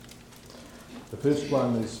The first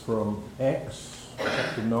one is from Acts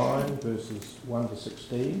chapter 9, verses 1 to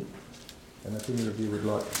 16. And if any of you would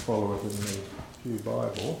like to follow it in the Pew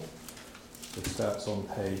Bible, it starts on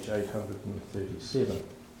page 837.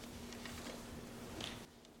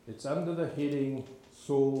 It's under the heading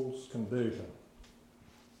Saul's Conversion.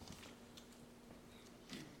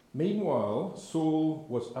 Meanwhile, Saul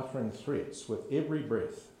was uttering threats with every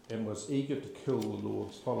breath and was eager to kill the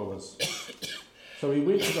Lord's followers. So he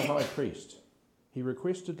went to the high priest. He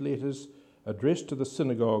requested letters addressed to the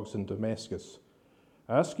synagogues in Damascus,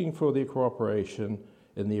 asking for their cooperation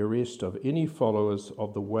in the arrest of any followers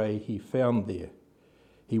of the way he found there.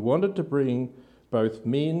 He wanted to bring both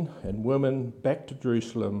men and women back to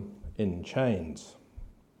Jerusalem in chains.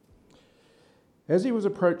 As he was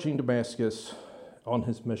approaching Damascus on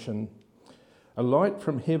his mission, a light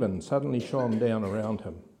from heaven suddenly shone down around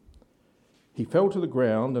him. He fell to the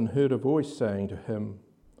ground and heard a voice saying to him,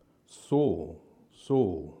 "Saul,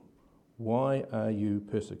 Saul, why are you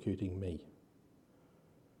persecuting me?"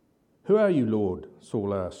 "Who are you, Lord?"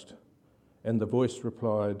 Saul asked. And the voice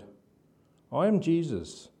replied, "I am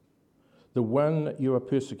Jesus, the one you are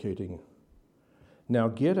persecuting. Now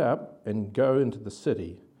get up and go into the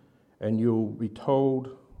city, and you'll be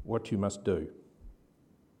told what you must do."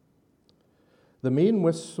 The men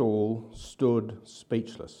with Saul stood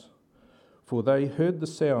speechless, for they heard the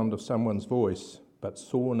sound of someone's voice, but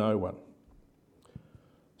saw no one.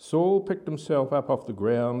 Saul picked himself up off the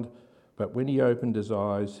ground, but when he opened his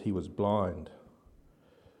eyes, he was blind.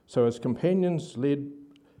 So his companions led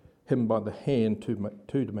him by the hand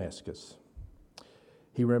to Damascus.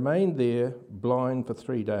 He remained there, blind, for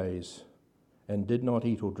 3 days, and did not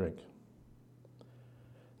eat or drink.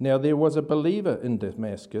 Now there was a believer in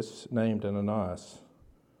Damascus named Ananias.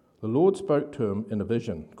 The Lord spoke to him in a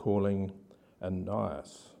vision, calling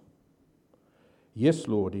Ananias. "Yes,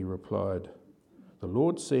 Lord," he replied. The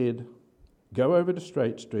Lord said, "Go over to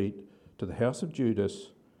Straight Street to the house of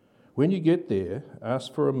Judas. When you get there,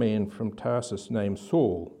 ask for a man from Tarsus named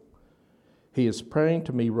Saul. He is praying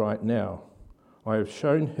to me right now. I have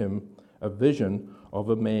shown him a vision of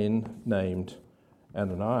a man named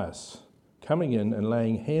Ananias coming in and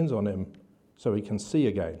laying hands on him so he can see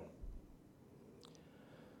again."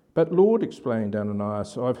 "But Lord," explained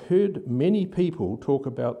Ananias, "I've heard many people talk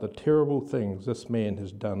about the terrible things this man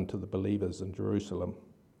has done to the believers in Jerusalem.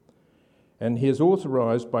 And he is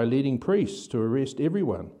authorized by leading priests to arrest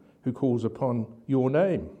everyone who calls upon your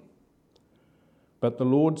name." But the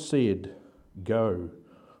Lord said, "Go,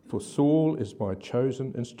 for Saul is my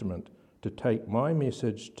chosen instrument to take my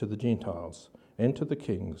message to the Gentiles and to the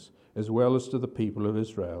kings, as well as to the people of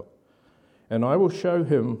Israel. And I will show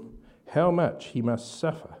him how much he must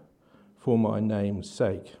suffer for my name's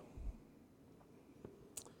sake."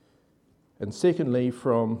 And secondly,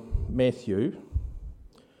 from Matthew,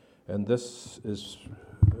 and this is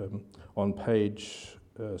on page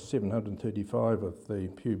 735 of the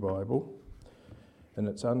Pew Bible, and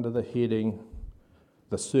it's under the heading,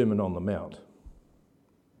 The Sermon on the Mount.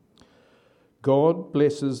 "God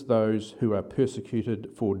blesses those who are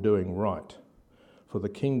persecuted for doing right, for the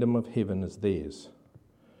kingdom of heaven is theirs.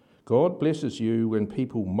 God blesses you when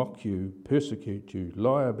people mock you, persecute you,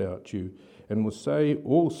 lie about you, and will say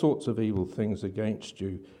all sorts of evil things against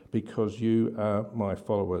you because you are my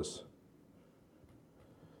followers.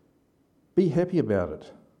 Be happy about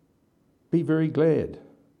it. Be very glad,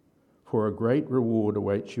 for a great reward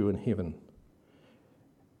awaits you in heaven.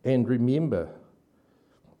 And remember,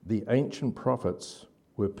 the ancient prophets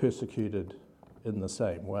were persecuted in the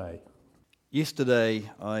same way."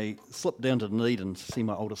 Yesterday, I slipped down to Dunedin to see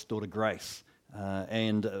my oldest daughter, Grace.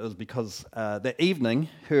 And it was because that evening,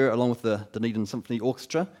 her, along with the Dunedin Symphony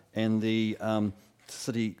Orchestra and the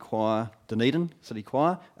City Choir, Dunedin City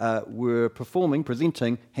Choir, were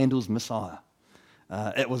presenting Handel's Messiah.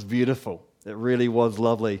 It was beautiful. It really was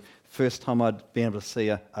lovely. First time I'd been able to see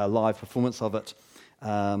a live performance of it,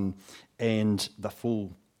 and the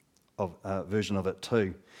full version of it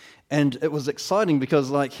too. And it was exciting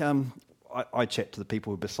because, I chat to the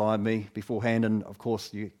people beside me beforehand, and of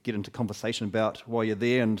course you get into conversation about why you're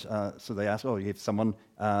there, and so they ask, "Oh, you have someone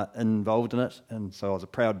involved in it?" And so I was a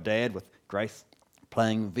proud dad with Grace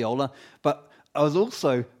playing viola, but I was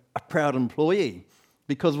also a proud employee,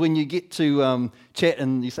 because when you get to chat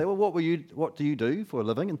and you say, "Well, what do you do for a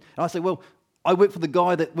living?" And I say, "Well, I work for the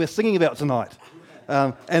guy that we're singing about tonight."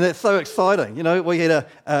 And it's so exciting. You know, we had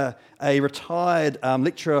a retired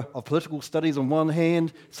lecturer of political studies on one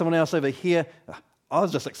hand, someone else over here. I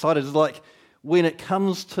was just excited. It's like when it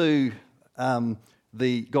comes to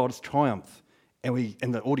the God's triumph and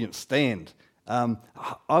the audience stand,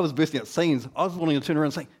 I was bursting at seams. I was wanting to turn around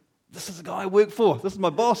and say, this is the guy I work for. This is my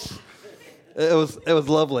boss. It was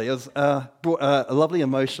lovely. It was brought a lovely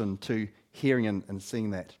emotion to hearing and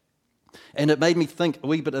seeing that. And it made me think a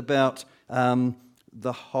wee bit about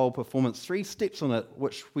the whole performance. 3 steps on it,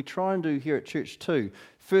 which we try and do here at church too.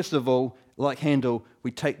 First of all, like Handel,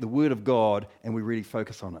 we take the Word of God and we really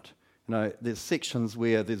focus on it. You know, there's sections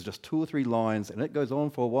where there's just 2 or 3 lines and it goes on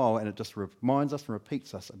for a while and it just reminds us and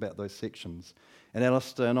repeats us about those sections. And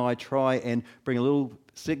Alistair and I try and bring a little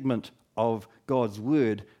segment of God's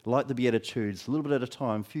Word, like the Beatitudes, a little bit at a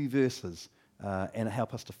time, few verses, and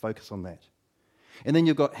help us to focus on that. And then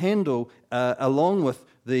you've got Handel along with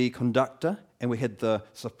the conductor, and we had the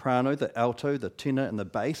soprano, the alto, the tenor, and the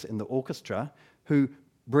bass, and the orchestra, who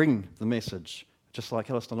bring the message, just like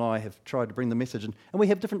Alistair and I have tried to bring the message. And we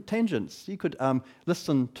have different tangents. You could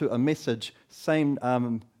listen to a message, same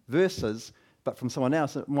verses, but from someone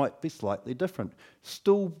else, it might be slightly different.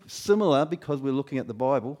 Still similar because we're looking at the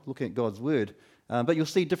Bible, looking at God's Word, but you'll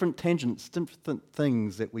see different tangents, different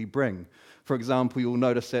things that we bring. For example, you'll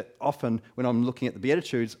notice that often when I'm looking at the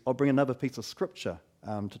Beatitudes, I'll bring another piece of scripture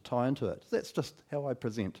to tie into it. That's just how I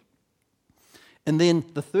present. And then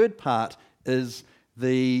the third part is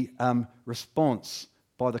the response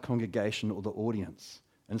by the congregation or the audience.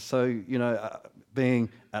 And so, you know, being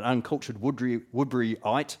an uncultured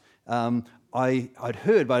Woodburyite, I'd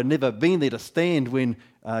heard, but I'd never been there to stand when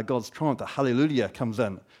God's triumph, the hallelujah, comes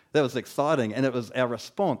in. That was exciting, and it was our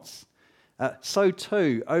response. So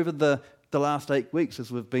too, over the last 8 weeks, as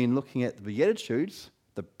we've been looking at the Beatitudes,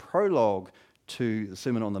 the prologue to the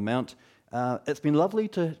Sermon on the Mount, it's been lovely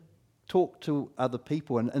to talk to other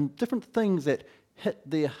people and different things that hit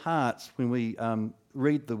their hearts when we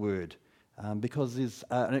read the Word, because there's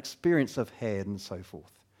an experience I've had and so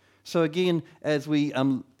forth. So again, as we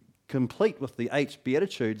complete with the 8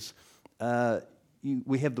 Beatitudes,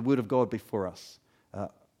 we have the Word of God before us.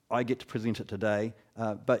 I get to present it today,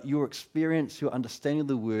 but your experience, your understanding of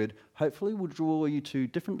the Word, hopefully will draw you to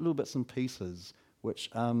different little bits and pieces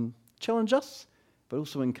which challenge us, but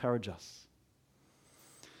also encourage us.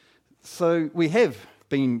 So we have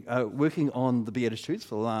been working on the Beatitudes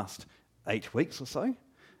for the last 8 weeks or so.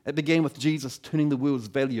 It began with Jesus turning the world's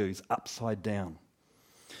values upside down.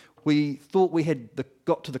 We thought we had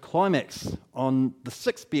got to the climax on the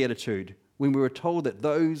 6th Beatitude when we were told that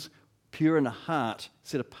those pure in heart,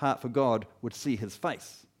 set apart for God, would see his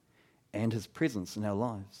face and his presence in our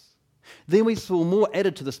lives. Then we saw more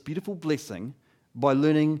added to this beautiful blessing by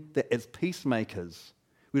learning that as peacemakers,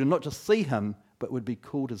 we would not just see him, but would be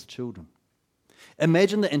called his children.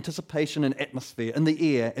 Imagine the anticipation and atmosphere in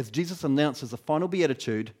the air as Jesus announces the final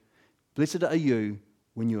beatitude, "Blessed are you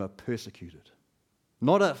when you are persecuted."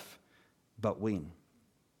 Not if, but when.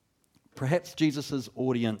 Perhaps Jesus'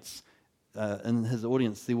 audience, in his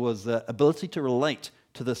audience, there was the ability to relate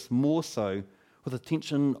to this more so with the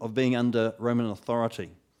tension of being under Roman authority.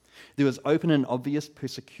 There was open and obvious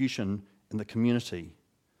persecution in the community,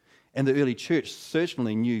 and the early church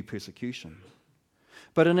certainly knew persecution.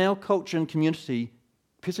 But in our culture and community,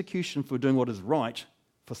 persecution for doing what is right,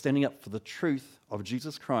 for standing up for the truth of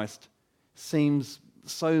Jesus Christ, seems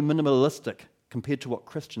so minimalistic compared to what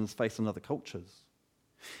Christians face in other cultures.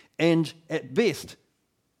 And at best,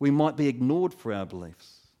 we might be ignored for our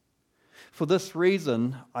beliefs. For this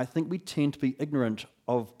reason, I think we tend to be ignorant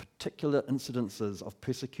of particular incidences of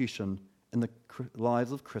persecution in the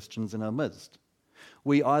lives of Christians in our midst.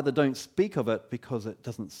 We either don't speak of it because it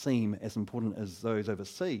doesn't seem as important as those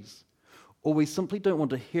overseas, or we simply don't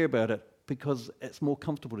want to hear about it because it's more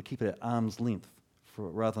comfortable to keep it at arm's length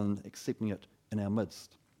rather than accepting it in our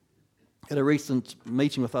midst. At a recent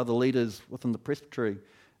meeting with other leaders within the presbytery,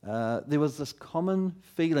 there was this common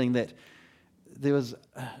feeling that there was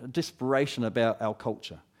a desperation about our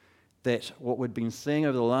culture, that what we'd been seeing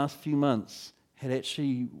over the last few months had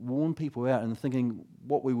actually worn people out, and thinking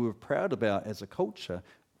what we were proud about as a culture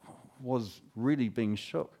was really being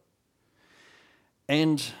shook.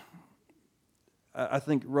 And I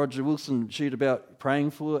think Roger Wilson shared about praying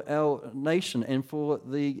for our nation and for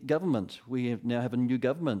the government. We now have a new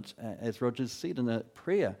government, as Roger said in a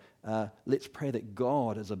prayer. Let's pray that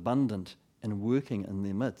God is abundant and working in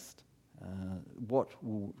their midst. What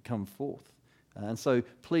will come forth? And so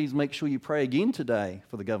please make sure you pray again today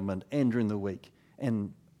for the government and during the week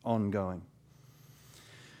and ongoing.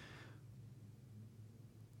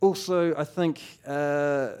 Also, I think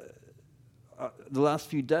the last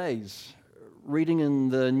few days, reading in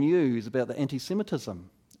the news about the anti-Semitism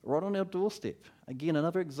right on our doorstep. Again,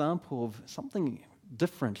 another example of something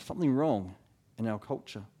different, something wrong in our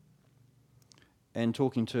culture. and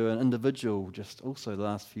talking to an individual just also the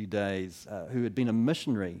last few days who had been a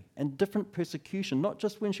missionary and different persecution, not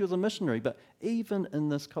just when she was a missionary, but even in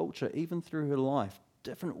this culture, even through her life,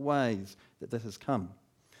 different ways that this has come.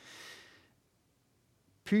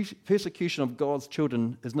 Persecution of God's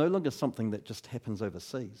children is no longer something that just happens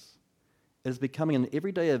overseas. It is becoming an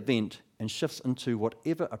everyday event and shifts into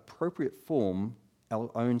whatever appropriate form our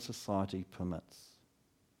own society permits.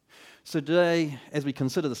 So today, as we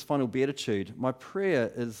consider this final beatitude, my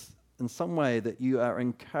prayer is in some way that you are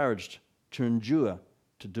encouraged to endure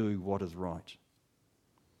to do what is right.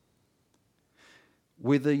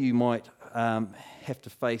 Whether you might have to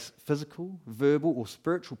face physical, verbal, or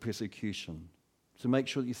spiritual persecution, to make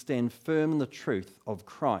sure that you stand firm in the truth of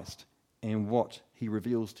Christ and what he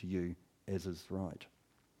reveals to you as is right.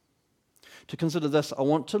 To consider this, I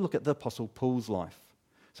want to look at the Apostle Paul's life.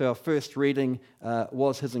 So our first reading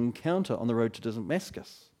was his encounter on the road to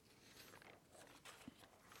Damascus.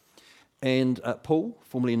 And Paul,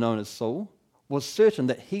 formerly known as Saul, was certain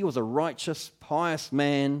that he was a righteous, pious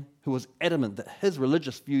man who was adamant that his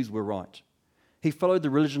religious views were right. He followed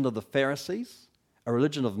the religion of the Pharisees, a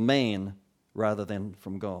religion of man rather than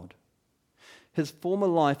from God. His former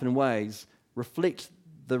life and ways reflect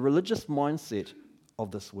the religious mindset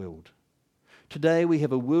of this world. Today we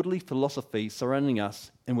have a worldly philosophy surrounding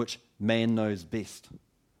us in which man knows best.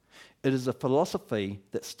 It is a philosophy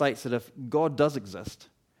that states that if God does exist,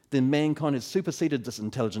 then mankind has superseded this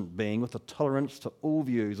intelligent being with a tolerance to all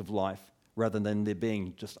views of life rather than there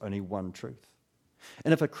being just only one truth.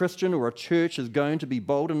 And if a Christian or a church is going to be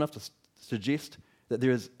bold enough to suggest that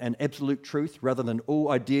there is an absolute truth rather than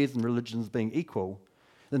all ideas and religions being equal,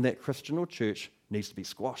 then that Christian or church needs to be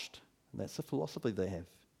squashed. And that's the philosophy they have.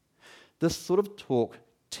 This sort of talk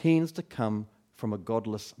tends to come from a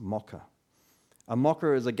godless mocker. A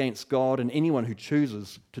mocker is against God and anyone who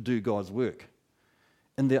chooses to do God's work.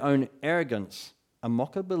 In their own arrogance, a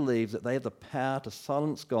mocker believes that they have the power to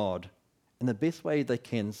silence God, and the best way they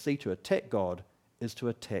can see to attack God is to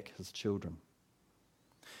attack his children.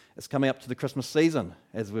 It's coming up to the Christmas season,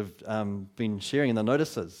 as we've been sharing in the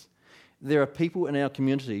notices. There are people in our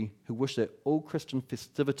community who wish that all Christian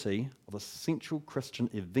festivity of a central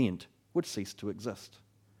Christian event would cease to exist.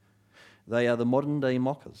 They are the modern-day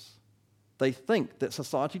mockers. They think that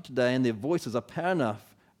society today and their voices are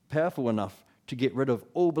powerful enough to get rid of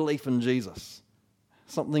all belief in Jesus,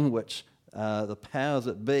 something which the powers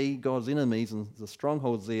that be, God's enemies and the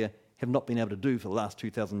strongholds there, have not been able to do for the last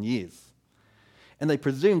 2,000 years. And they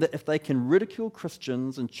presume that if they can ridicule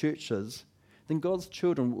Christians and churches, then God's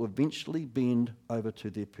children will eventually bend over to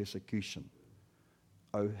their persecution.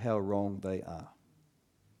 Oh, how wrong they are.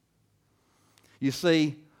 You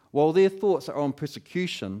see, while their thoughts are on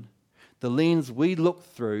persecution, the lens we look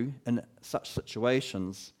through in such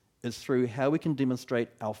situations is through how we can demonstrate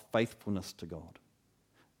our faithfulness to God.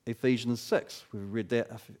 Ephesians 6, we've read that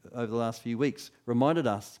over the last few weeks, reminded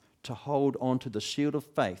us to hold on to the shield of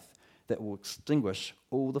faith that will extinguish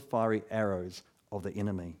all the fiery arrows of the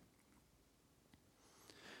enemy.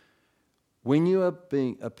 When you are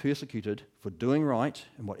being persecuted for doing right,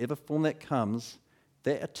 in whatever form that comes,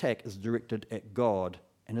 that attack is directed at God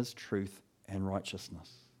and his truth and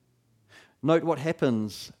righteousness. Note what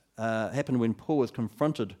happened when Paul was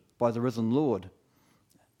confronted by the risen Lord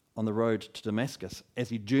on the road to Damascus as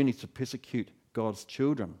he journeys to persecute God's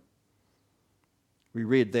children. We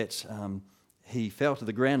read that he fell to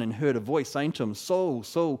the ground and heard a voice saying to him, "Saul,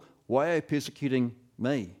 Saul, why are you persecuting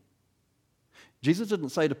me?" Jesus didn't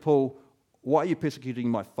say to Paul, "Why are you persecuting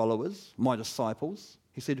my followers, my disciples?"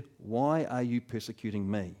 He said, "Why are you persecuting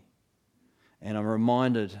me?" And I'm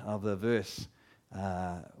reminded of the verse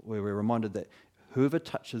where we're reminded that whoever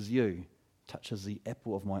touches you touches the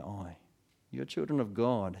apple of my eye. You're children of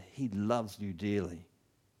God. He loves you dearly.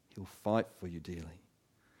 He'll fight for you dearly.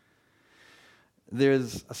 There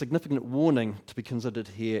is a significant warning to be considered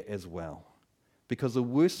here as well, because the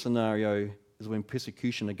worst scenario is when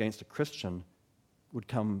persecution against a Christian would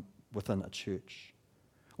come within a church.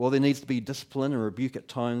 While there needs to be discipline and rebuke at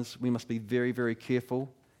times, we must be very, very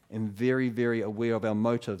careful and very, very aware of our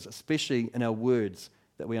motives, especially in our words,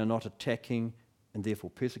 that we are not attacking and therefore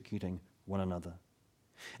persecuting one another.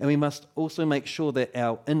 And we must also make sure that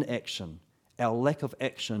our inaction, our lack of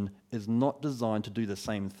action, is not designed to do the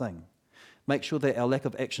same thing. Make sure that our lack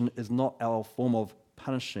of action is not our form of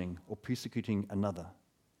punishing or persecuting another.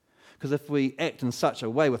 Because if we act in such a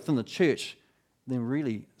way within the church, then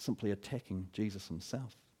really simply attacking Jesus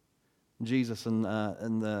himself. Jesus in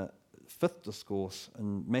the fifth discourse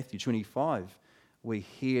in Matthew 25, we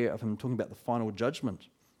hear of him talking about the final judgment.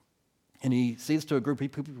 And he says to a group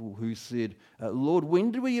of people who said, Lord,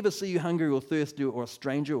 when did we ever see you hungry or thirsty or a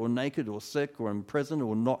stranger or naked or sick or in prison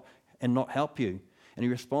or not help you? And he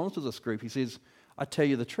responds to this group. He says, I tell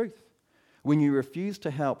you the truth. When you refuse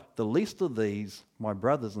to help the least of these, my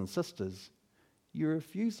brothers and sisters, you're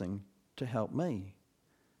refusing to help me.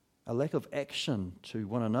 A lack of action to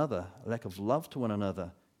one another, a lack of love to one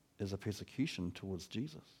another is a persecution towards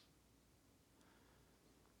Jesus.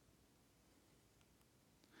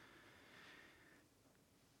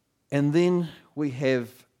 And then we have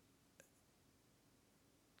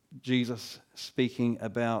Jesus speaking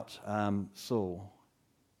about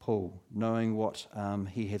Paul, knowing what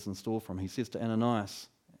he has in store for him. He says to Ananias,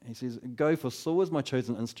 he says, go, for Saul is my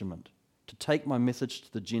chosen instrument, to take my message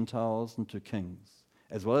to the Gentiles and to kings,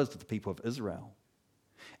 as well as to the people of Israel.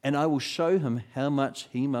 And I will show him how much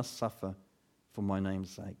he must suffer for my name's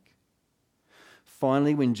sake.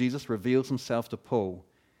 Finally, when Jesus reveals himself to Paul,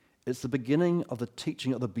 it's the beginning of the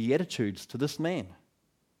teaching of the beatitudes to this man.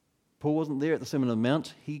 Paul wasn't there at the Sermon on the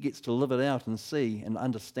Mount. He gets to live it out and see and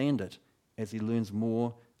understand it as he learns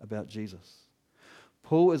more about Jesus.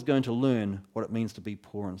 Paul is going to learn what it means to be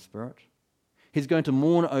poor in spirit. He's going to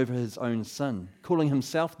mourn over his own sin, calling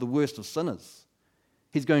himself the worst of sinners.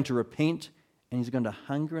 He's going to repent, and he's going to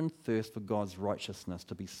hunger and thirst for God's righteousness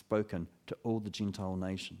to be spoken to all the Gentile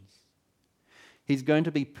nations. He's going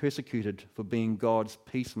to be persecuted for being God's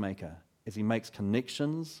peacemaker as he makes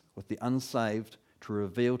connections with the unsaved to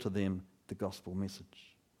reveal to them the gospel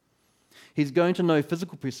message. He's going to know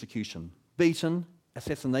physical persecution, beaten,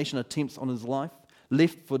 assassination attempts on his life,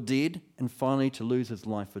 left for dead, and finally to lose his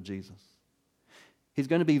life for Jesus. He's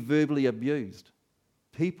going to be verbally abused.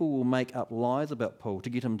 People will make up lies about Paul to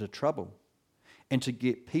get him into trouble and to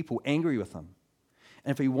get people angry with him.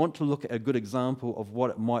 And if we want to look at a good example of what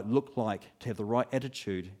it might look like to have the right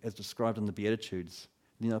attitude as described in the Beatitudes,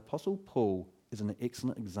 then the Apostle Paul is an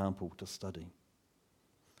excellent example to study.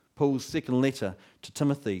 Paul's second letter to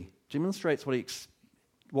Timothy demonstrates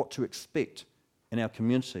what to expect in our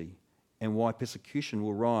community and why persecution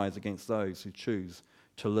will rise against those who choose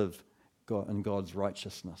to live in God's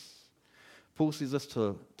righteousness. Paul says this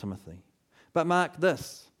to Timothy, but mark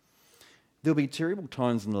this, there'll be terrible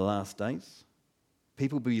times in the last days.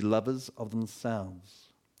 People will be lovers of themselves,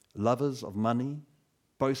 lovers of money,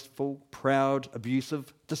 boastful, proud,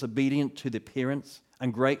 abusive, disobedient to their parents,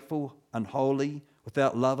 ungrateful, unholy,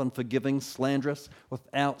 without love, unforgiving, slanderous,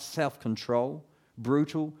 without self-control,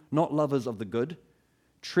 brutal, not lovers of the good,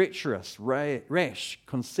 treacherous, rash,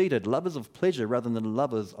 conceited, lovers of pleasure rather than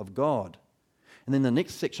lovers of God. And then the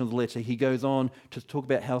next section of the letter, he goes on to talk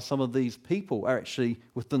about how some of these people are actually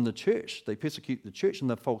within the church. They persecute the church and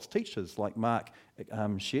they're false teachers, like Mark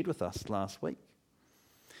shared with us last week.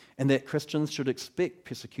 And that Christians should expect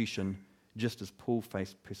persecution just as Paul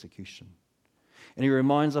faced persecution. And he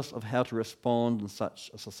reminds us of how to respond in such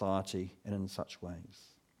a society and in such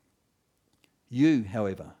ways. You,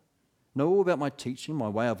 however, know all about my teaching, my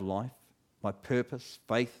way of life, my purpose,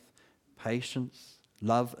 faith, patience,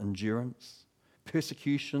 love, endurance,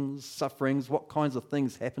 persecutions, sufferings, what kinds of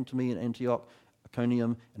things happened to me in Antioch,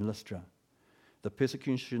 Iconium, and Lystra. The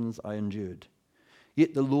persecutions I endured.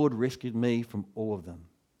 Yet the Lord rescued me from all of them.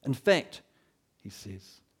 In fact, he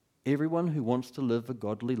says, everyone who wants to live a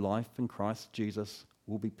godly life in Christ Jesus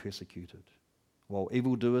will be persecuted, while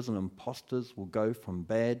evildoers and impostors will go from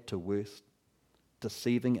bad to worse,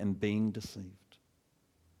 deceiving and being deceived.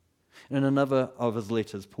 And in another of his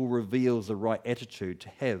letters, Paul reveals the right attitude to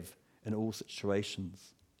have in all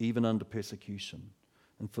situations, even under persecution.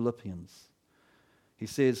 In Philippians, he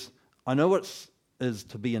says, I know what it is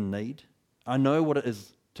to be in need. I know what it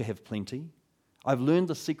is to have plenty. I've learned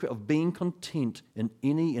the secret of being content in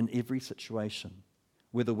any and every situation,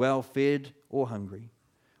 whether well-fed or hungry,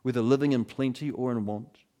 whether living in plenty or in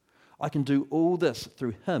want. I can do all this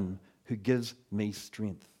through him who gives me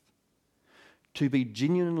strength. To be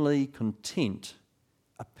genuinely content,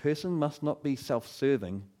 a person must not be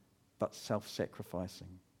self-serving, but self-sacrificing.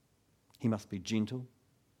 He must be gentle,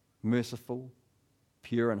 merciful,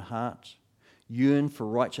 pure in heart, yearn for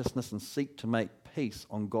righteousness and seek to make peace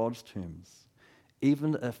on God's terms,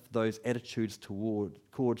 even if those attitudes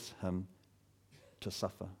towards him to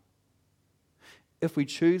suffer. If we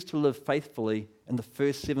choose to live faithfully in the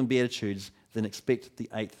first 7 Beatitudes, then expect the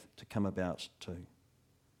 8th to come about too.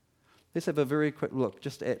 Let's have a very quick look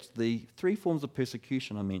just at the 3 forms of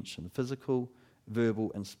persecution I mentioned: physical,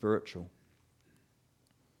 verbal, and spiritual.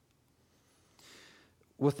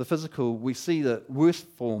 With the physical, we see the worst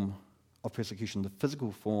form of persecution, the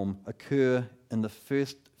physical form, occur in the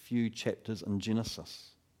first few chapters in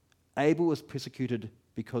Genesis. Abel was persecuted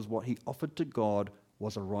because what he offered to God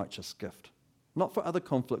was a righteous gift, not for other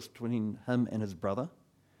conflicts between him and his brother.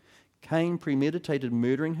 Cain premeditated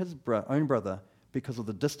murdering his own brother because of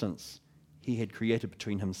the distance he had created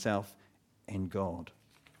between himself and God.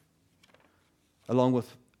 Along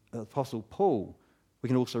with the Apostle Paul, we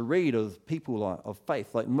can also read of people of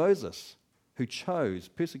faith like Moses, who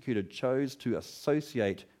persecuted, chose to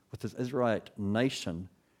associate with his Israelite nation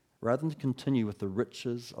rather than to continue with the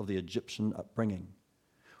riches of the Egyptian upbringing.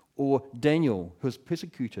 Or Daniel, who was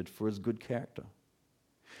persecuted for his good character.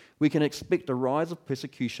 We can expect a rise of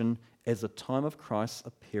persecution as the time of Christ's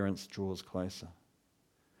appearance draws closer.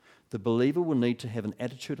 The believer will need to have an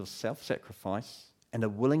attitude of self-sacrifice and a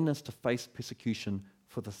willingness to face persecution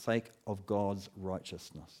for the sake of God's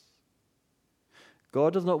righteousness.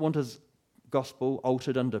 God does not want his gospel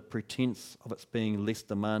altered under pretense of its being less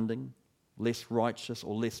demanding, less righteous,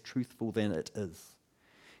 or less truthful than it is.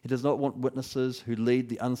 He does not want witnesses who lead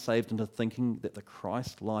the unsaved into thinking that the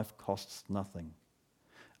Christ life costs nothing.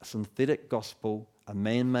 A synthetic gospel, a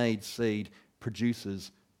man-made seed,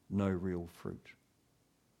 produces no real fruit.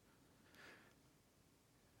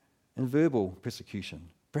 And verbal persecution,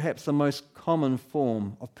 perhaps the most common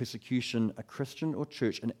form of persecution a Christian or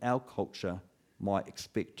church in our culture might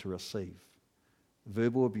expect to receive.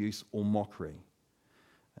 Verbal abuse or mockery.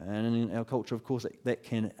 And in our culture, of course, that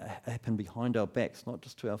can happen behind our backs, not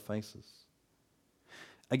just to our faces.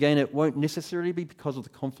 Again, it won't necessarily be because of the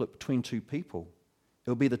conflict between two people.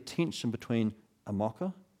 It'll be the tension between a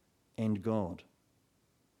mocker and God.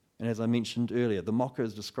 And as I mentioned earlier, the mocker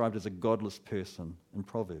is described as a godless person in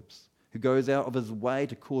Proverbs, who goes out of his way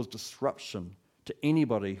to cause disruption to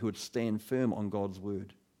anybody who would stand firm on God's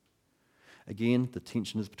word. Again, the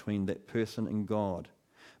tension is between that person and God.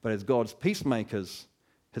 But as God's peacemakers,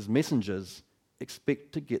 his messengers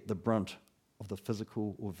expect to get the brunt of the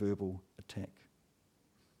physical or verbal attack.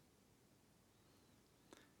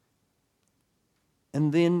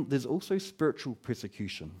 And then there's also spiritual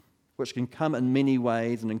persecution, which can come in many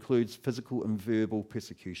ways and includes physical and verbal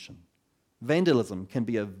persecution. Vandalism can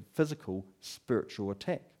be a physical, spiritual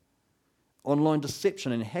attack. Online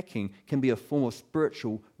deception and hacking can be a form of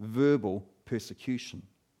spiritual, verbal persecution.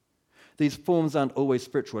 These forms aren't always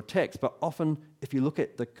spiritual attacks, but often, if you look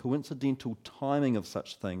at the coincidental timing of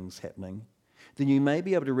such things happening, then you may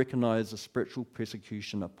be able to recognize a spiritual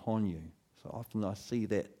persecution upon you. So often I see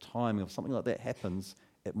that timing of something like that happens.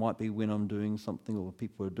 It might be when I'm doing something or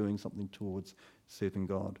people are doing something towards serving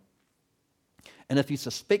God. And if you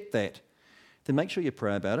suspect that, then make sure you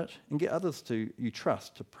pray about it and get others you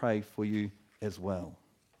trust to pray for you as well.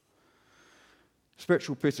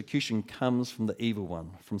 Spiritual persecution comes from the evil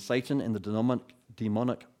one, from Satan and the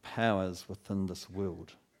demonic powers within this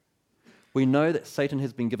world. We know that Satan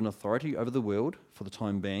has been given authority over the world for the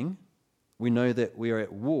time being. We know that we are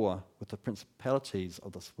at war with the principalities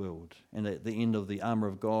of this world. And at the end of the Armour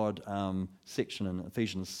of God section in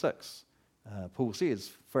Ephesians 6, Paul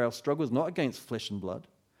says, "For our struggle is not against flesh and blood,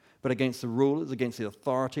 but against the rulers, against the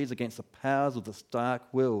authorities, against the powers of this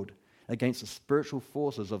dark world, against the spiritual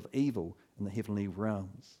forces of evil in the heavenly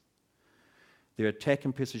realms." Their attack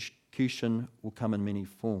and persecution will come in many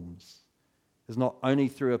forms. It's not only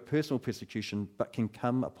through a personal persecution, but can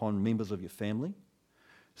come upon members of your family.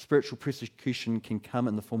 Spiritual persecution can come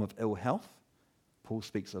in the form of ill health. Paul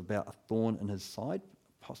speaks about a thorn in his side,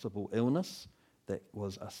 possible illness that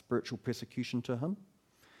was a spiritual persecution to him.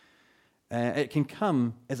 It can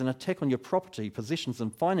come as an attack on your property, possessions,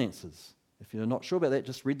 and finances. If you're not sure about that,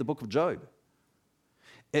 just read the book of Job.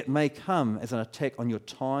 It may come as an attack on your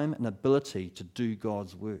time and ability to do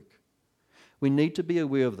God's work. We need to be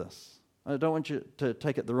aware of this. I don't want you to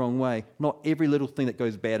take it the wrong way. Not every little thing that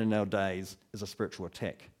goes bad in our days is a spiritual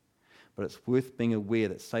attack. But it's worth being aware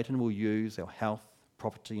that Satan will use our health,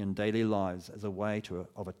 property, and daily lives as a way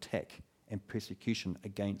of attack and persecution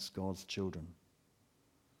against God's children.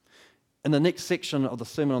 In the next section of the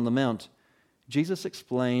Sermon on the Mount, Jesus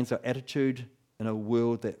explains our attitude in a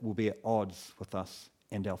world that will be at odds with us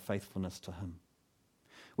and our faithfulness to him.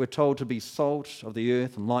 We're told to be salt of the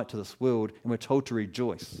earth and light to this world, and we're told to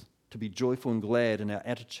rejoice, to be joyful and glad in our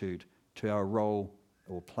attitude to our role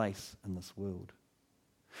or place in this world.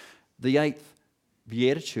 The 8th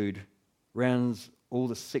beatitude rounds all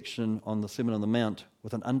the section on the Sermon on the Mount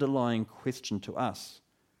with an underlying question to us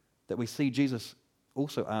that we see Jesus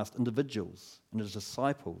also asked individuals and his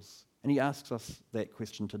disciples, and he asks us that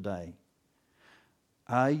question today.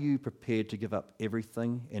 Are you prepared to give up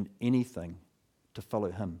everything and anything to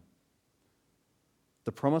follow him?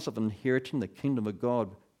 The promise of inheriting the kingdom of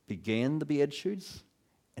God began the Beatitudes,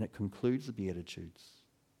 and it concludes the Beatitudes.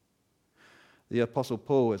 The Apostle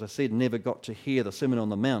Paul, as I said, never got to hear the Sermon on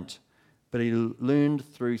the Mount, but he learned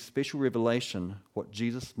through special revelation what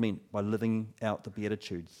Jesus meant by living out the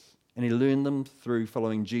Beatitudes, and he learned them through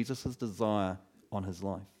following Jesus' desire on his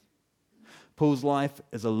life. Paul's life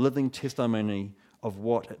is a living testimony of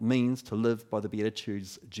what it means to live by the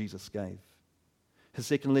Beatitudes Jesus gave. His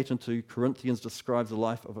second letter to Corinthians describes the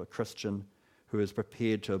life of a Christian who is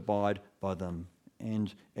prepared to abide by them.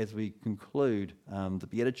 And as we conclude the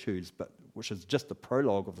Beatitudes, which is just the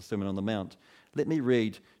prologue of the Sermon on the Mount, let me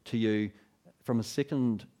read to you from his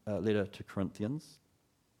second letter to Corinthians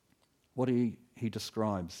what he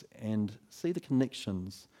describes and see the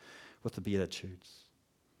connections with the Beatitudes.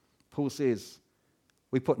 Paul says,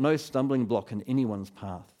 "We put no stumbling block in anyone's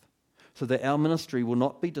path, so that our ministry will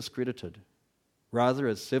not be discredited. Rather,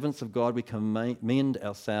 as servants of God, we commend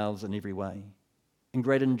ourselves in every way, in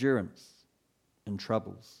great endurance, in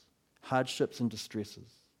troubles, hardships and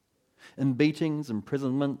distresses, in beatings,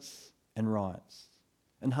 imprisonments and riots,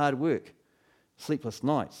 in hard work, sleepless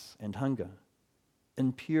nights and hunger,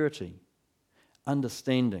 in purity,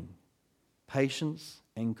 understanding, patience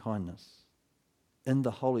and kindness, in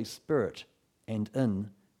the Holy Spirit and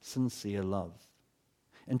in sincere love,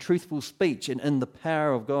 in truthful speech and in the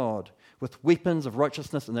power of God, with weapons of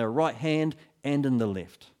righteousness in their right hand and in the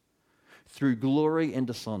left, through glory and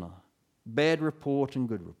dishonor, bad report and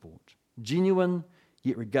good report, genuine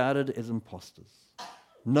yet regarded as impostors,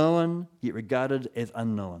 known yet regarded as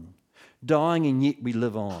unknown, dying and yet we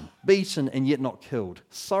live on, beaten and yet not killed,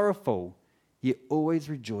 sorrowful yet always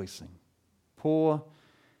rejoicing, poor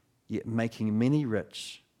yet making many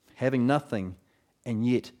rich, having nothing and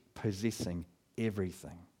yet possessing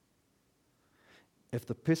everything." If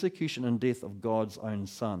the persecution and death of God's own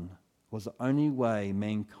Son was the only way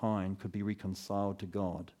mankind could be reconciled to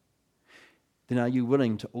God, then are you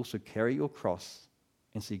willing to also carry your cross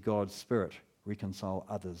and see God's Spirit reconcile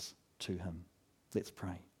others to him? Let's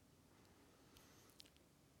pray.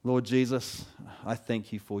 Lord Jesus, I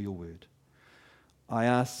thank you for your word. I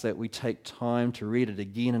ask that we take time to read it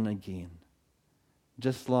again and again.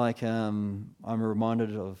 Just like I'm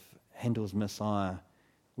reminded of Handel's Messiah,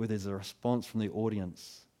 where there's a response from the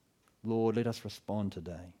audience. Lord, let us respond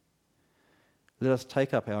today. Let us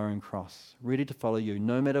take up our own cross, ready to follow you,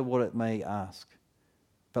 no matter what it may ask.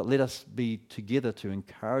 But let us be together to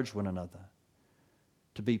encourage one another,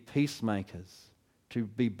 to be peacemakers, to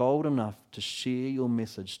be bold enough to share your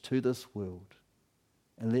message to this world.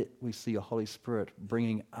 And let we see your Holy Spirit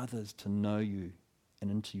bringing others to know you and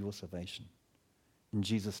into your salvation. In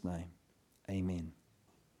Jesus' name, amen.